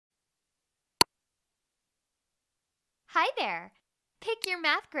Hi there. Pick your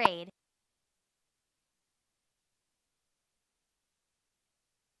math grade.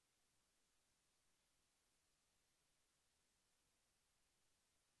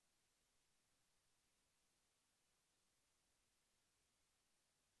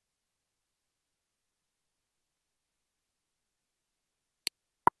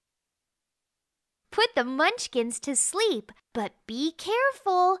 Put the Munchkins to sleep, but be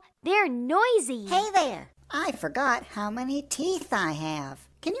careful. They're noisy. Hey there! I forgot how many teeth I have.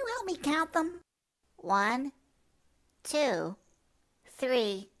 Can you help me count them? 1, 2,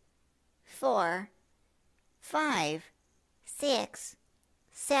 3, 4, 5, 6,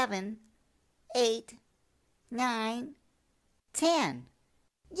 7, 8, 9, 10.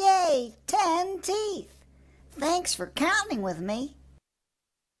 Yay! 10 teeth! Thanks for counting with me.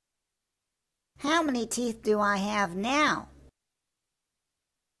 How many teeth do I have now?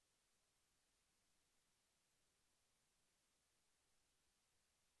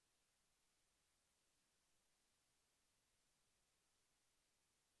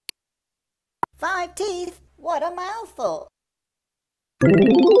 Five teeth? What a mouthful!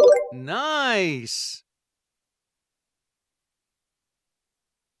 Nice!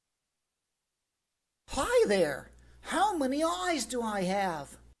 Hi there! How many eyes do I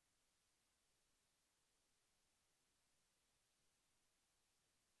have?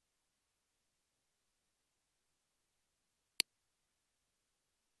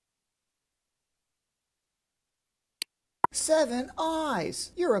 Seven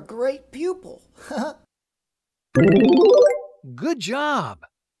eyes! You're a great pupil! Good job!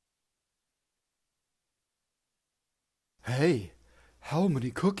 Hey, how many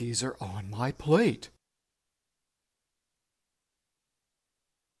cookies are on my plate?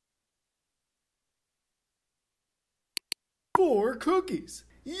 Four cookies!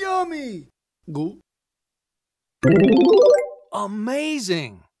 Yummy! Go.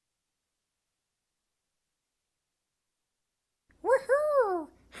 Amazing! Woohoo!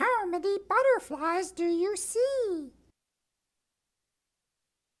 How many butterflies do you see?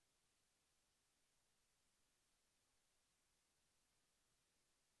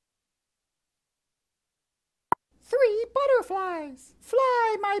 Three butterflies.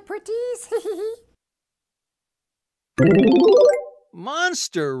 Fly, my pretties.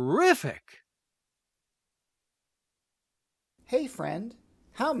 Monster-rific! Hey friend,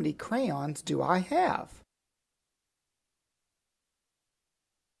 how many crayons do I have?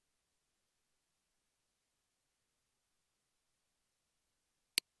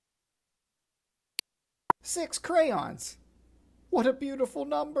 Six crayons. What a beautiful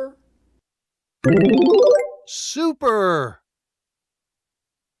number. Super!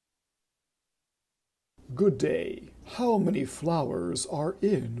 Good day. How many flowers are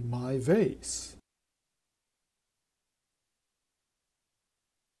in my vase?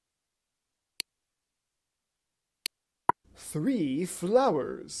 Three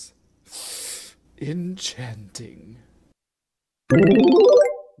flowers. Enchanting.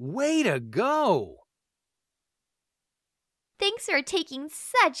 Way to go! Thanks for taking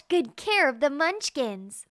such good care of the Munchkins.